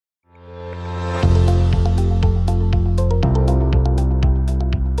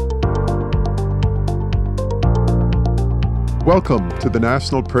Welcome to the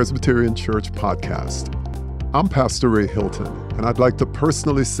National Presbyterian Church podcast. I'm Pastor Ray Hilton, and I'd like to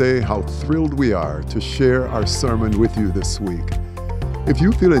personally say how thrilled we are to share our sermon with you this week. If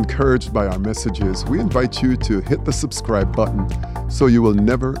you feel encouraged by our messages, we invite you to hit the subscribe button so you will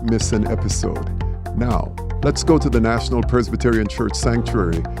never miss an episode. Now, let's go to the National Presbyterian Church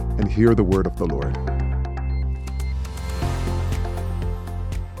Sanctuary and hear the word of the Lord.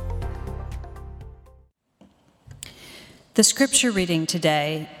 The scripture reading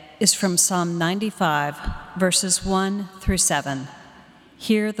today is from Psalm 95, verses 1 through 7.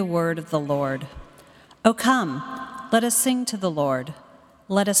 Hear the word of the Lord. O come, let us sing to the Lord.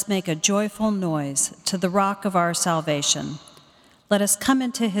 Let us make a joyful noise to the rock of our salvation. Let us come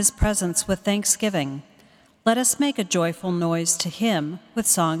into his presence with thanksgiving. Let us make a joyful noise to him with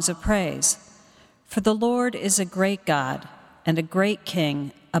songs of praise. For the Lord is a great God and a great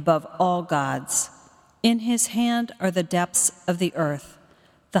King above all gods. In his hand are the depths of the earth.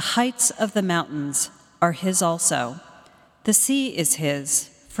 The heights of the mountains are his also. The sea is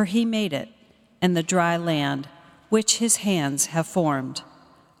his, for he made it, and the dry land, which his hands have formed.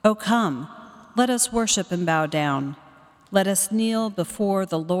 O come, let us worship and bow down. Let us kneel before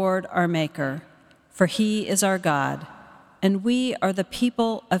the Lord our Maker, for he is our God, and we are the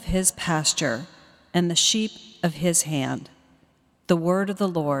people of his pasture and the sheep of his hand. The word of the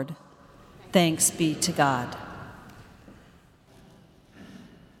Lord. Thanks be to God.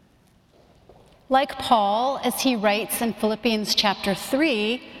 Like Paul, as he writes in Philippians chapter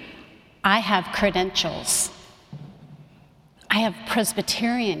 3, I have credentials. I have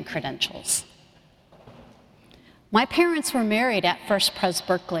Presbyterian credentials. My parents were married at First Pres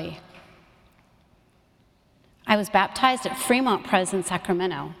Berkeley. I was baptized at Fremont Pres in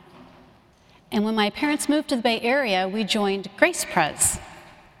Sacramento. And when my parents moved to the Bay Area, we joined Grace Pres.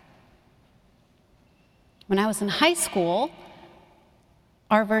 When I was in high school,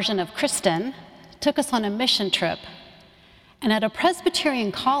 our version of Kristen took us on a mission trip. And at a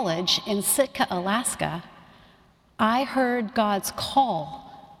Presbyterian college in Sitka, Alaska, I heard God's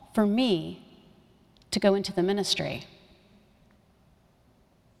call for me to go into the ministry.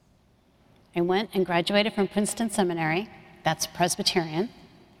 I went and graduated from Princeton Seminary, that's Presbyterian.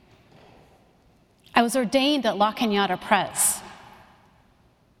 I was ordained at La Cañada Pres.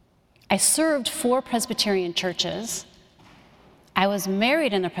 I served 4 Presbyterian churches. I was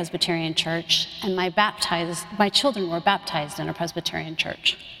married in a Presbyterian church, and my children were baptized in a Presbyterian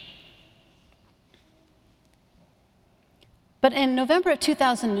church. But in November of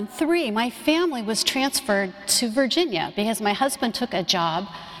 2003, my family was transferred to Virginia because my husband took a job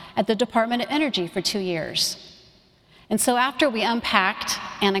at the Department of Energy for 2 years. And so after we unpacked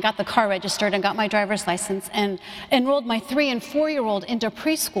and I got the car registered and got my driver's license and enrolled my 3- and 4-year-old into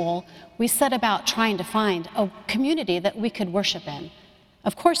preschool, we set about trying to find a community that we could worship in.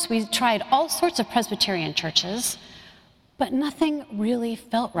 Of course, we tried all sorts of Presbyterian churches, but nothing really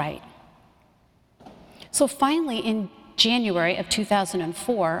felt right. So finally, in January of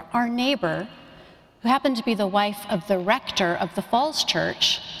 2004, our neighbor, who happened to be the wife of the rector of the Falls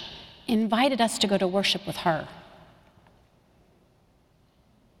Church, invited us to go to worship with her.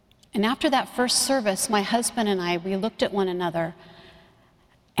 And after that first service, my husband and I, we looked at one another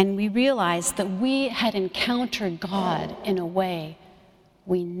and we realized that we had encountered God in a way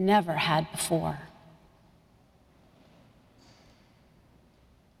we never had before.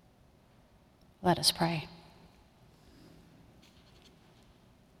 Let us pray.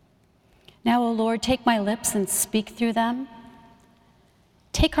 Now, O Lord, take my lips and speak through them.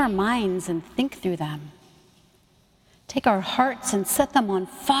 Take our minds and think through them. Take our hearts and set them on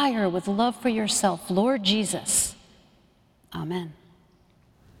fire with love for yourself, Lord Jesus. Amen.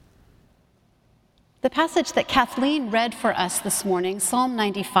 The passage that Kathleen read for us this morning, Psalm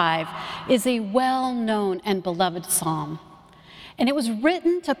 95, is a well-known and beloved psalm. And it was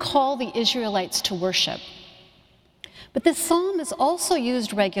written to call the Israelites to worship. But this psalm is also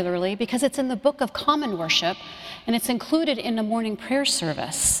used regularly because it's in the Book of Common Worship, and it's included in the morning prayer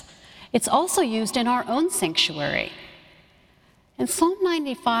service. It's also used in our own sanctuary. And Psalm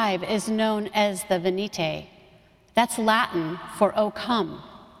 95 is known as the Venite. That's Latin for O come.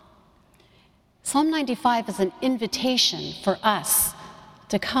 Psalm 95 is an invitation for us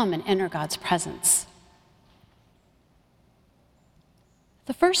to come and enter God's presence.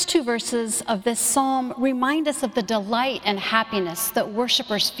 The first 2 verses of this psalm remind us of the delight and happiness that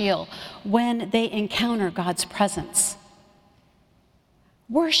worshipers feel when they encounter God's presence.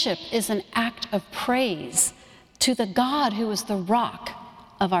 Worship is an act of praise to the God who is the rock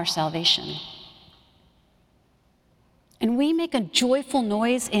of our salvation. And we make a joyful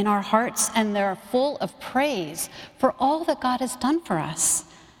noise in our hearts, and they're full of praise for all that God has done for us.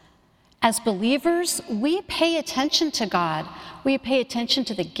 As believers, we pay attention to God. We pay attention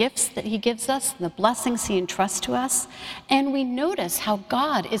to the gifts that he gives us, the blessings he entrusts to us, and we notice how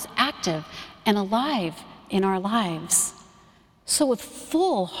God is active and alive in our lives. So with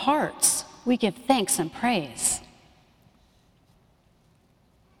full hearts, we give thanks and praise.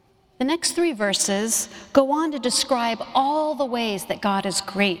 The next 3 verses go on to describe all the ways that God is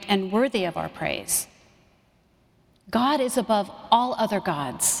great and worthy of our praise. God is above all other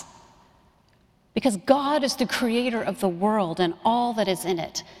gods, because God is the creator of the world and all that is in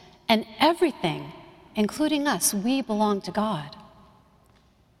it, and everything, including us, we belong to God.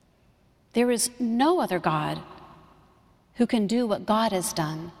 There is no other God who can do what God has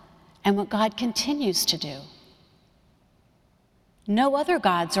done and what God continues to do. No other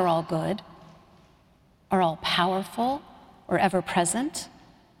gods are all good, are all powerful, or ever present.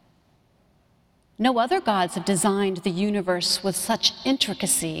 No other gods have designed the universe with such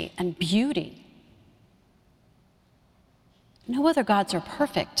intricacy and beauty. No other gods are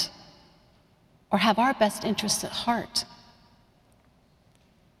perfect or have our best interests at heart.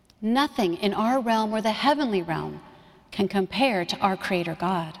 Nothing in our realm or the heavenly realm can compare to our Creator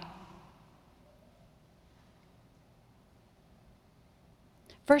God.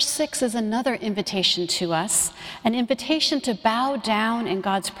 Verse 6 is another invitation to us, an invitation to bow down in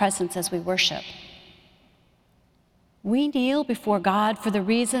God's presence as we worship. We kneel before God for the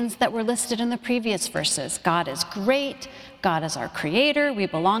reasons that were listed in the previous verses. God is great, God is our creator, we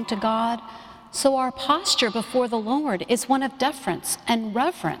belong to God. So our posture before the Lord is one of deference and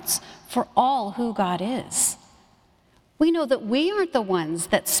reverence for all who God is. We know that we aren't the ones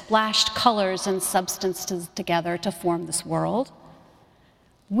that splashed colors and substances together to form this world.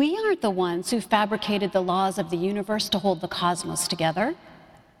 We aren't the ones who fabricated the laws of the universe to hold the cosmos together.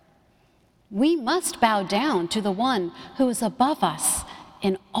 We must bow down to the one who is above us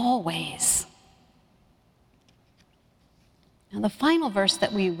in all ways. Now, the final verse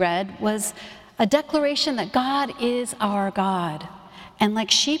that we read was a declaration that God is our God, and like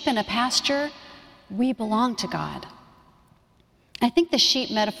sheep in a pasture, we belong to God. I think the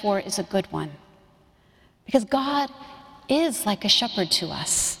sheep metaphor is a good one, because God is like a shepherd to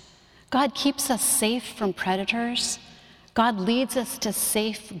us. God keeps us safe from predators. God leads us to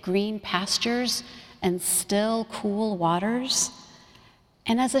safe green pastures and still cool waters.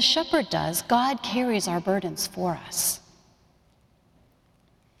 And as a shepherd does, God carries our burdens for us.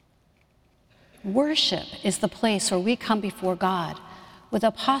 Worship is the place where we come before God with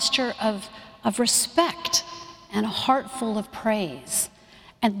a posture of respect and a heart full of praise.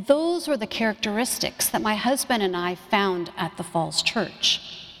 And those were the characteristics that my husband and I found at the Falls Church.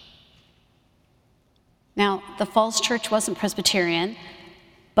 Now, the Falls Church wasn't Presbyterian,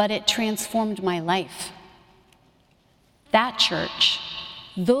 but it transformed my life. That church,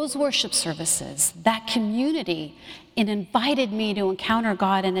 those worship services, that community, it invited me to encounter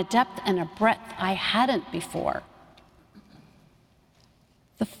God in a depth and a breadth I hadn't before.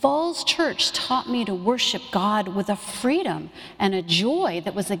 The Falls Church taught me to worship God with a freedom and a joy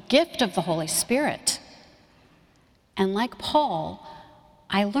that was a gift of the Holy Spirit. And like Paul,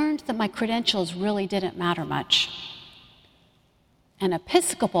 I learned that my credentials really didn't matter much. An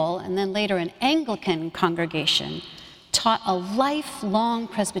Episcopal, and then later an Anglican congregation, taught a lifelong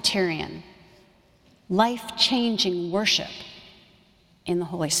Presbyterian, life-changing worship in the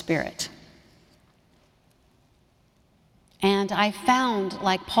Holy Spirit. And I found,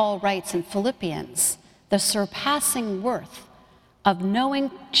 like Paul writes in Philippians, the surpassing worth of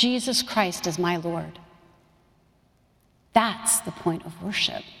knowing Jesus Christ as my Lord. That's the point of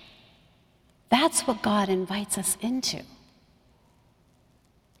worship. That's what God invites us into.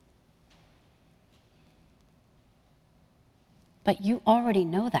 But you already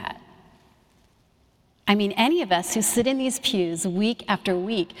know that. I mean, any of us who sit in these pews week after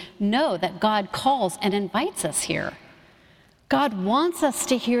week know that God calls and invites us here. God wants us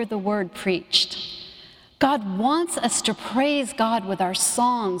to hear the word preached. God wants us to praise God with our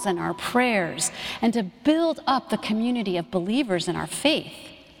songs and our prayers and to build up the community of believers in our faith.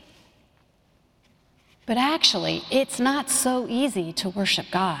 But actually, it's not so easy to worship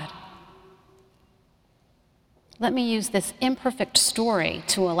God. Let me use this imperfect story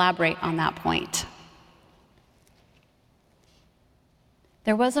to elaborate on that point.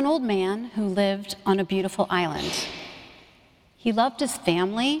 There was an old man who lived on a beautiful island. He loved his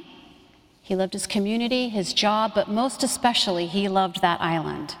family, he loved his community, his job, but most especially, he loved that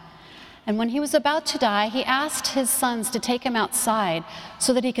island. And when he was about to die, he asked his sons to take him outside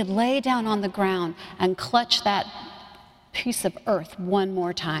so that he could lay down on the ground and clutch that piece of earth one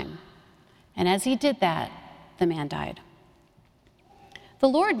more time. And as he did that, the man died. The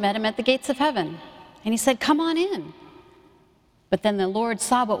Lord met him at the gates of heaven, and he said, "Come on in." But then the Lord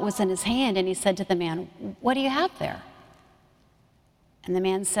saw what was in his hand, and he said to the man, "What do you have there?" And the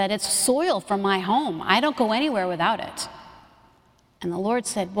man said, "It's soil from my home. I don't go anywhere without it." And the Lord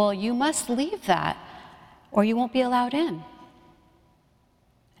said, "Well, you must leave that, or you won't be allowed in."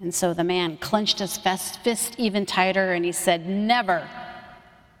 And so the man clenched his fist even tighter, and he said, "Never."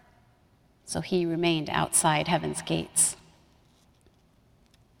 So he remained outside heaven's gates.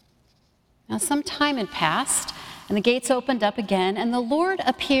 Now some time had passed, and the gates opened up again, and the Lord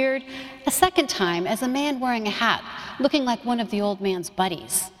appeared a second time as a man wearing a hat, looking like one of the old man's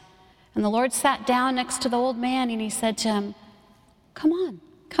buddies. And the Lord sat down next to the old man, and he said to him, "Come on,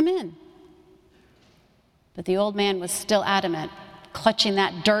 come in." But the old man was still adamant. Clutching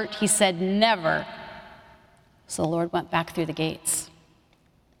that dirt, he said, "Never." So the Lord went back through the gates.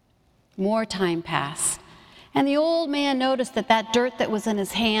 More time passed, and the old man noticed that that dirt that was in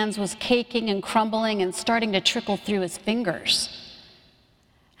his hands was caking and crumbling and starting to trickle through his fingers.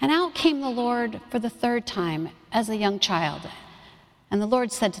 And out came the Lord for the third time as a young child. And the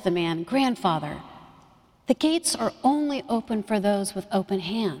Lord said to the man, "Grandfather, the gates are only open for those with open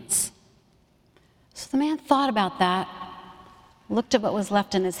hands." So the man thought about that, looked at what was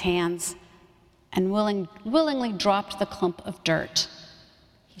left in his hands, and willingly dropped the clump of dirt.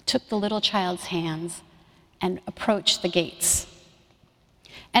 He took the little child's hands and approached the gates.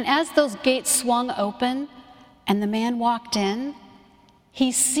 And as those gates swung open and the man walked in,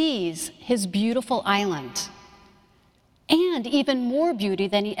 he sees his beautiful island, and even more beauty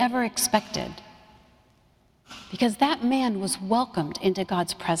than he ever expected, because that man was welcomed into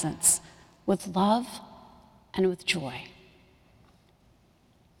God's presence with love and with joy.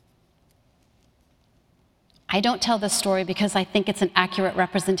 I don't tell this story because I think it's an accurate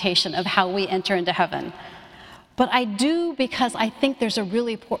representation of how we enter into heaven, but I do because I think there's a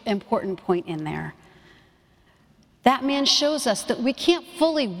really important point in there. That man shows us that we can't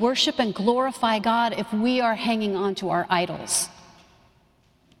fully worship and glorify God if we are hanging on to our idols.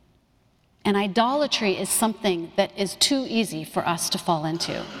 And idolatry is something that is too easy for us to fall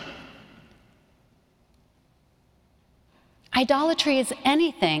into. Idolatry is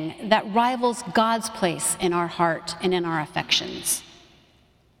anything that rivals God's place in our heart and in our affections.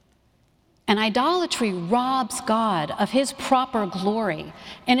 And idolatry robs God of his proper glory,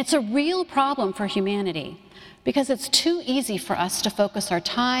 and it's a real problem for humanity because it's too easy for us to focus our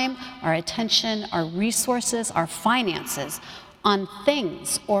time, our attention, our resources, our finances on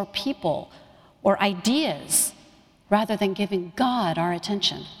things or people or ideas rather than giving God our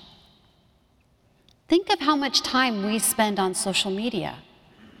attention. Think of how much time we spend on social media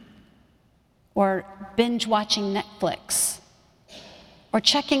or binge watching Netflix or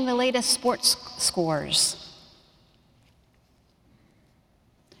checking the latest sports scores.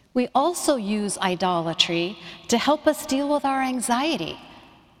 We also use idolatry to help us deal with our anxiety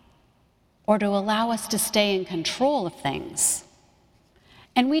or to allow us to stay in control of things.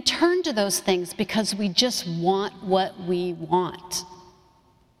 And we turn to those things because we just want what we want.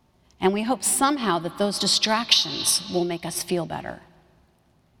 And we hope somehow that those distractions will make us feel better.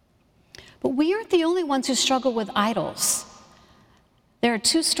 But we aren't the only ones who struggle with idols. There are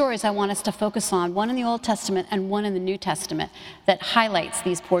two stories I want us to focus on, one in the Old Testament and one in the New Testament, that highlights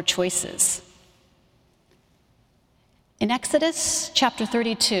these poor choices. In Exodus chapter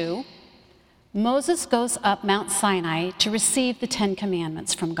 32, Moses goes up Mount Sinai to receive the 10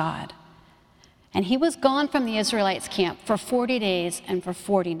 Commandments from God. And he was gone from the Israelites' camp for 40 days and for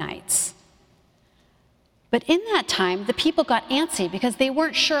 40 nights. But in that time, the people got antsy because they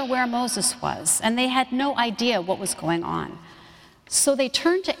weren't sure where Moses was, and they had no idea what was going on. So they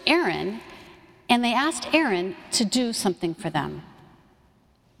turned to Aaron, and they asked Aaron to do something for them.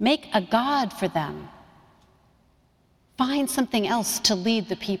 Make a god for them. Find something else to lead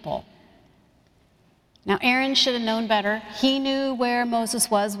the people. Now, Aaron should have known better. He knew where Moses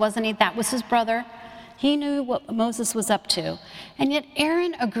was, wasn't he? That was his brother. He knew what Moses was up to. And yet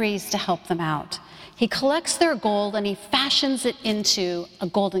Aaron agrees to help them out. He collects their gold and he fashions it into a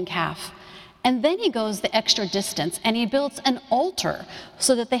golden calf. And then he goes the extra distance and he builds an altar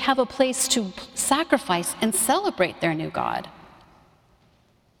so that they have a place to sacrifice and celebrate their new God.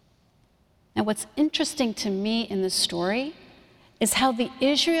 Now, what's interesting to me in this story is how the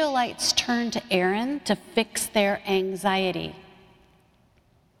Israelites turned to Aaron to fix their anxiety.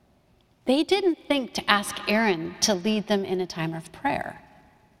 They didn't think to ask Aaron to lead them in a time of prayer.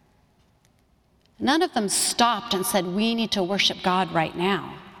 None of them stopped and said, "We need to worship God right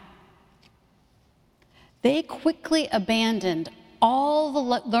now." They quickly abandoned all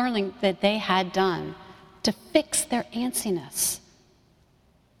the learning that they had done to fix their antsiness,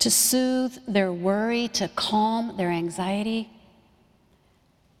 to soothe their worry, to calm their anxiety.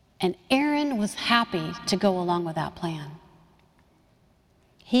 And Aaron was happy to go along with that plan.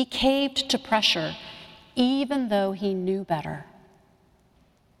 He caved to pressure, even though he knew better.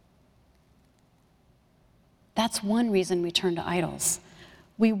 That's one reason we turn to idols.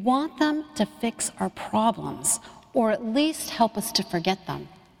 We want them to fix our problems, or at least help us to forget them.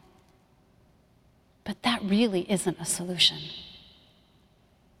 But that really isn't a solution.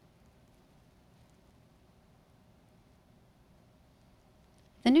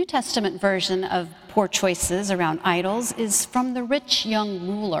 The New Testament version of poor choices around idols is from the rich young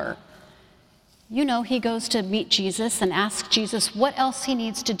ruler. You know, he goes to meet Jesus and ask Jesus what else he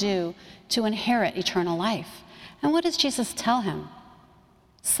needs to do to inherit eternal life. And what does Jesus tell him?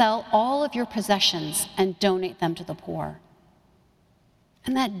 Sell all of your possessions and donate them to the poor.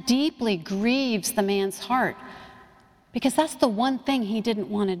 And that deeply grieves the man's heart, because that's the one thing he didn't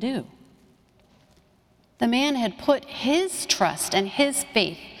want to do. The man had put his trust and his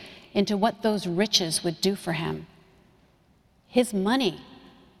faith into what those riches would do for him. His money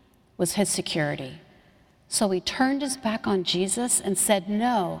was his security. So he turned his back on Jesus and said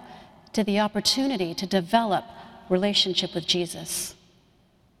no to the opportunity to develop relationship with Jesus.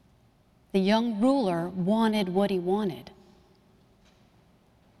 The young ruler wanted what he wanted,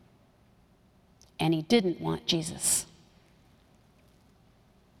 and he didn't want Jesus.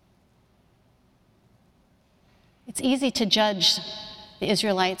 It's easy to judge the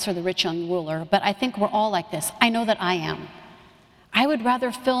Israelites or the rich young ruler, but I think we're all like this. I know that I am. I would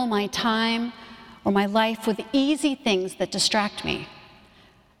rather fill my time or my life with easy things that distract me.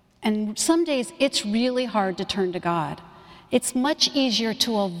 And some days it's really hard to turn to God. It's much easier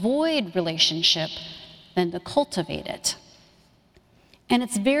to avoid relationship than to cultivate it. And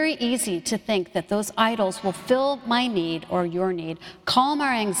it's very easy to think that those idols will fill my need or your need, calm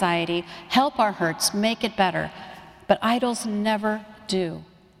our anxiety, help our hurts, make it better. But idols never do.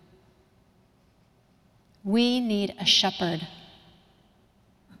 We need a shepherd.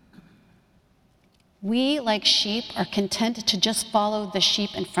 We, like sheep, are content to just follow the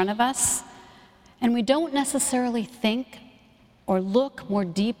sheep in front of us, and we don't necessarily think or look more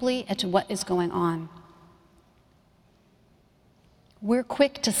deeply at what is going on. We're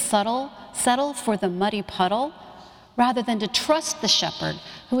quick to settle for the muddy puddle rather than to trust the shepherd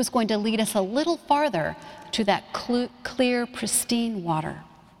who is going to lead us a little farther to that clear, pristine water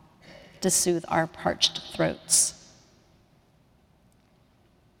to soothe our parched throats.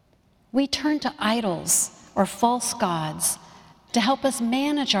 We turn to idols or false gods to help us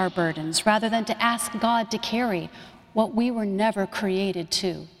manage our burdens rather than to ask God to carry what we were never created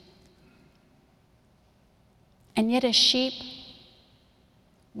to. And yet as sheep,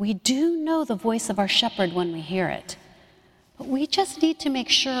 we do know the voice of our shepherd when we hear it. But we just need to make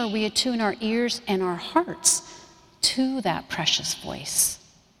sure we attune our ears and our hearts to that precious voice.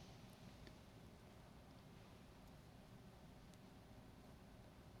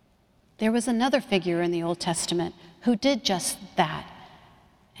 There was another figure in the Old Testament who did just that.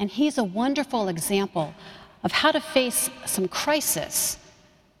 And he's a wonderful example of how to face some crisis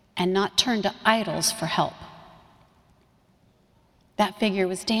and not turn to idols for help. That figure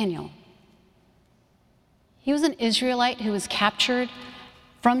was Daniel. He was an Israelite who was captured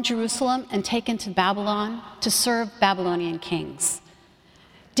from Jerusalem and taken to Babylon to serve Babylonian kings.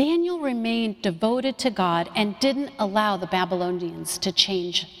 Daniel remained devoted to God and didn't allow the Babylonians to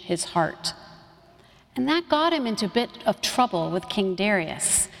change his heart. And that got him into a bit of trouble with King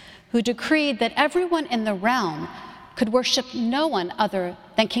Darius, who decreed that everyone in the realm could worship no one other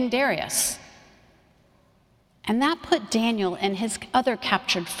than King Darius. And that put Daniel and his other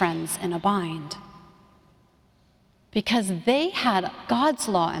captured friends in a bind, because they had God's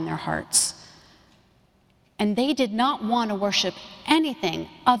law in their hearts, and they did not want to worship anything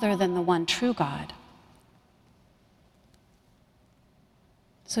other than the one true God.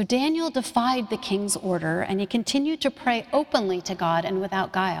 So Daniel defied the king's order, and he continued to pray openly to God and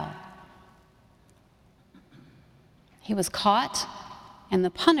without guile. He was caught, and the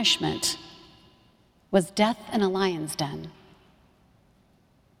punishment was death in a lion's den.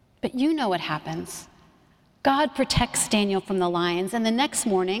 But you know what happens. God protects Daniel from the lions, and the next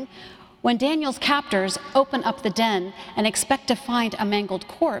morning, when Daniel's captors open up the den and expect to find a mangled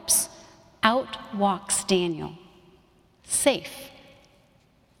corpse, out walks Daniel, safe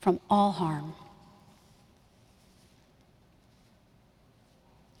from all harm.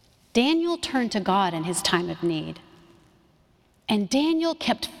 Daniel turned to God in his time of need. And Daniel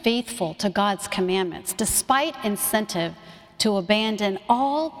kept faithful to God's commandments, despite incentive to abandon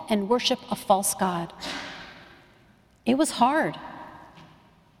all and worship a false god. It was hard.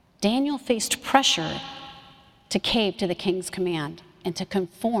 Daniel faced pressure to cave to the king's command and to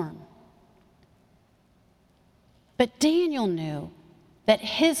conform. But Daniel knew that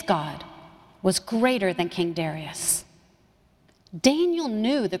his God was greater than King Darius. Daniel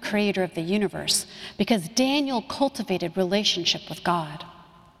knew the creator of the universe because Daniel cultivated relationship with God.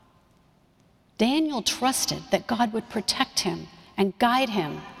 Daniel trusted that God would protect him and guide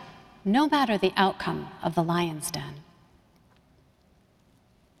him no matter the outcome of the lion's den.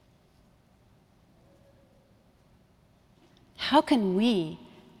 How can we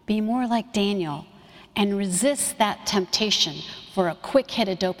be more like Daniel and resist that temptation for a quick hit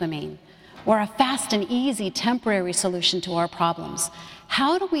of dopamine or a fast and easy temporary solution to our problems?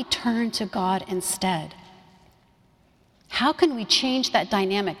 How do we turn to God instead? How can we change that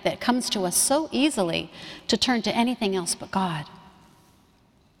dynamic that comes to us so easily to turn to anything else but God?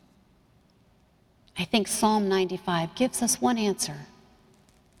 I think Psalm 95 gives us one answer.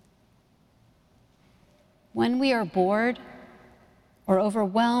 When we are bored or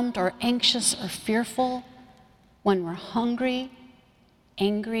overwhelmed or anxious or fearful, when we're hungry,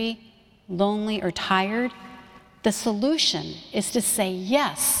 angry, lonely, or tired, the solution is to say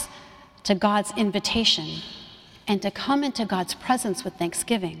yes to God's invitation and to come into God's presence with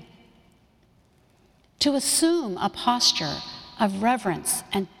thanksgiving. To assume a posture of reverence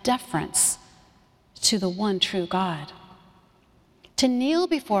and deference to the one true God. To kneel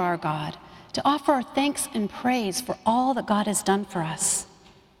before our God, to offer our thanks and praise for all that God has done for us.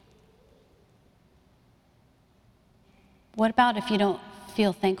 What about if you don't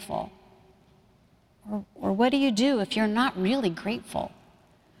feel thankful? Or what do you do if you're not really grateful?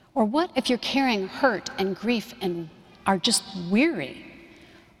 Or what if you're carrying hurt and grief and are just weary?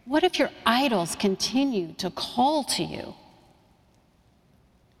 What if your idols continue to call to you?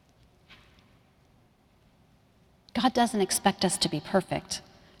 God doesn't expect us to be perfect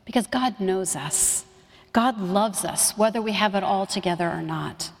because God knows us. God loves us, whether we have it all together or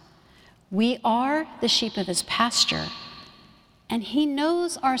not. We are the sheep of his pasture, and he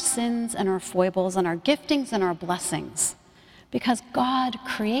knows our sins and our foibles and our giftings and our blessings because God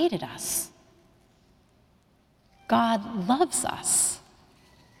created us. God loves us.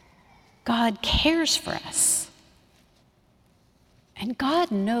 God cares for us. And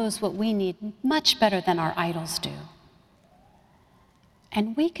God knows what we need much better than our idols do.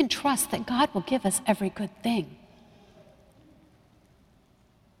 And we can trust that God will give us every good thing.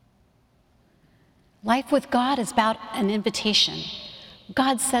 Life with God is about an invitation.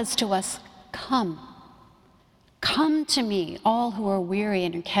 God says to us, come. Come to me, all who are weary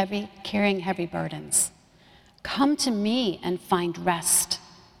and carrying heavy burdens. Come to me and find rest.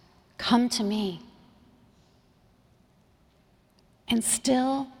 Come to me. And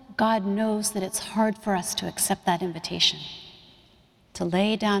still, God knows that it's hard for us to accept that invitation, to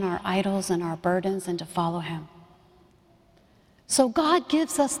lay down our idols and our burdens and to follow him. So God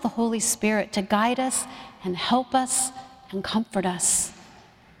gives us the Holy Spirit to guide us and help us and comfort us.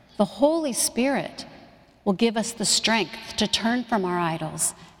 The Holy Spirit will give us the strength to turn from our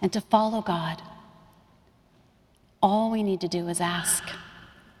idols and to follow God. All we need to do is ask.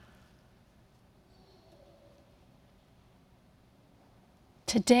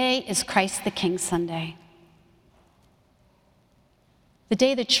 Today is Christ the King Sunday, the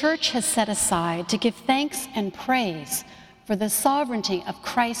day the church has set aside to give thanks and praise for the sovereignty of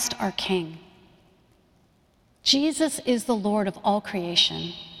Christ our King. Jesus is the Lord of all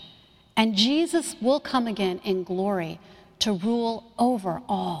creation, and Jesus will come again in glory to rule over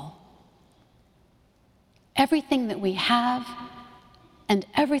all. Everything that we have and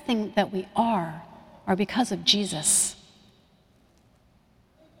everything that we are because of Jesus.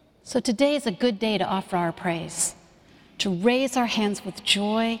 So today is a good day to offer our praise, to raise our hands with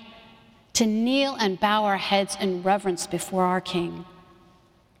joy, to kneel and bow our heads in reverence before our King.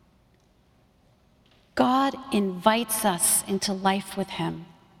 God invites us into life with him.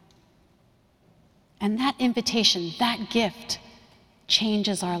 And that invitation, that gift,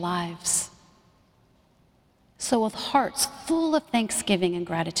 changes our lives. So with hearts full of thanksgiving and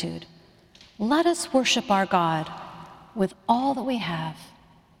gratitude, let us worship our God with all that we have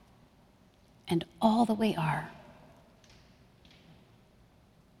and all that we are.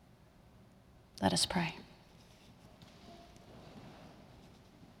 Let us pray.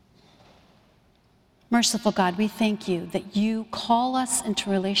 Merciful God, we thank you that you call us into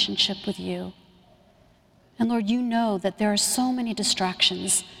relationship with you. And Lord, you know that there are so many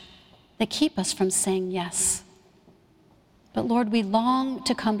distractions that keep us from saying yes. But Lord, we long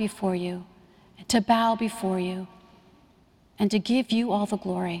to come before you, to bow before you, and to give you all the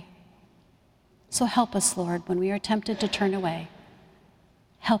glory. So help us, Lord, when we are tempted to turn away.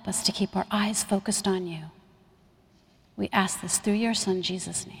 Help us to keep our eyes focused on you. We ask this through your Son,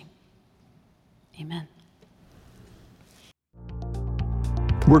 Jesus' name. Amen.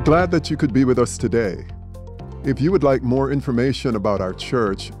 We're glad that you could be with us today. If you would like more information about our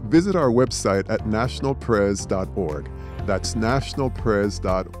church, visit our website at nationalpres.org. That's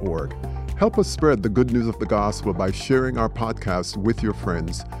nationalpres.org. Help us spread the good news of the gospel by sharing our podcast with your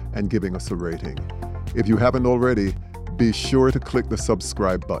friends and giving us a rating. If you haven't already, be sure to click the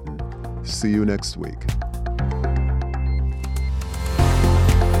subscribe button. See you next week.